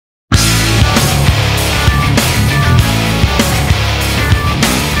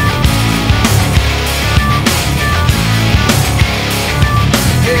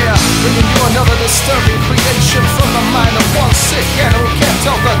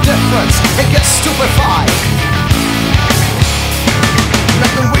and get stupefied. And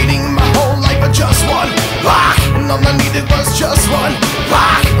I've been waiting my whole life for just one rock, and all I needed was just one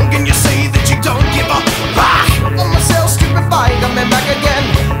rock. And can you say that you don't give a rock? For myself stupefied, I'm back again.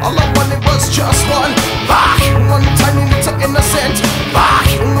 All I wanted was just one rock, one tiny little innocent rock.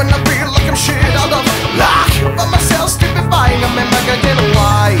 And when I feel like I'm shit out of luck, for myself stupefied, I'm back again.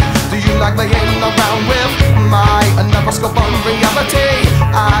 Why do you like playing around with my never-scope on reality?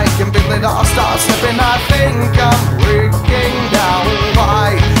 I can feel it all start slipping, I think I'm breaking down.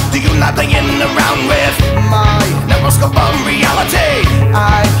 Why do you like playing around with my never-scope on reality?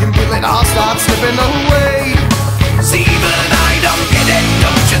 I can feel it all start slipping away. See, but I don't get it,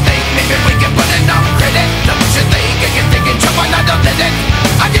 don't you think? Maybe we can put it on credit, don't you think? I can take it, jump on, I don't let it.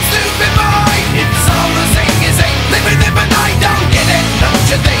 I get stupid boy, it's all the same as ain't living it, but I don't get it, don't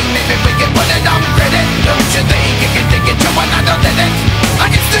you think? Maybe we can put it on credit, don't you think? I can take it, jump on, I don't let it. I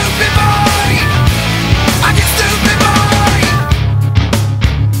get stupid boy, I get stupid boy.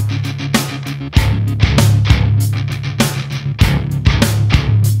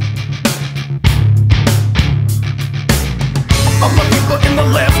 All the people in the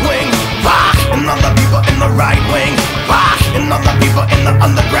left wing, rock, and all the people in the right wing, rock, and all the people in the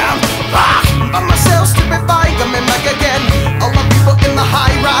underground, rock. By myself stupefied, coming back again. All the people in the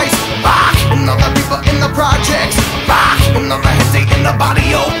high rise, rock, and all the people in the projects, rock, and all the heads in the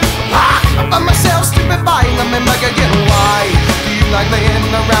body, oh, rock. By myself stupefied, coming back again. Why do you like laying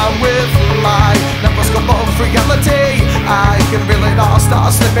around with my never-scope of reality? I can feel it all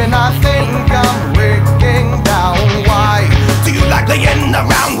start slipping, I think I'm breaking down. Why do you like laying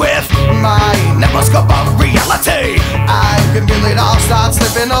around with my never-scope of reality? I can feel it all start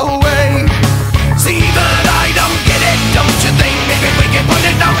slipping away. See, but I don't get it, don't you think? Maybe we can put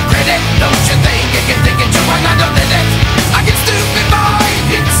it on credit, don't you think? You can take it, you why not don't let it. I get stupid boy,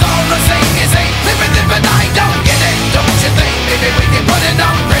 it's all the same as ain't living it, but I don't get it, don't you think? Maybe we can put it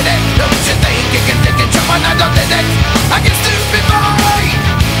on credit, don't you think? You can take it, you why not don't let it. I get stupid boy,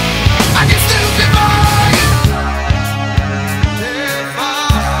 I get stupid boy.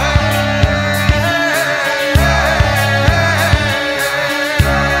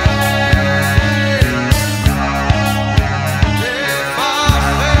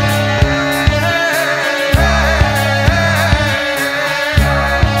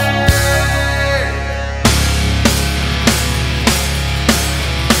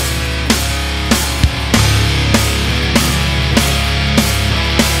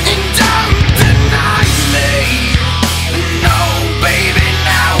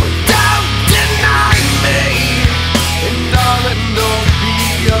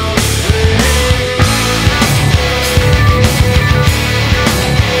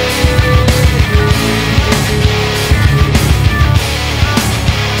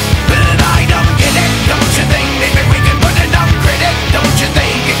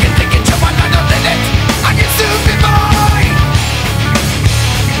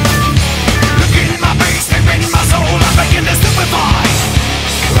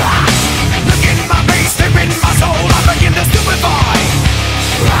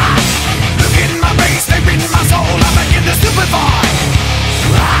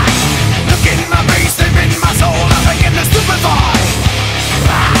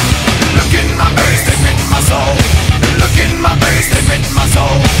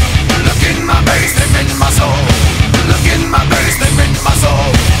 Look in my face,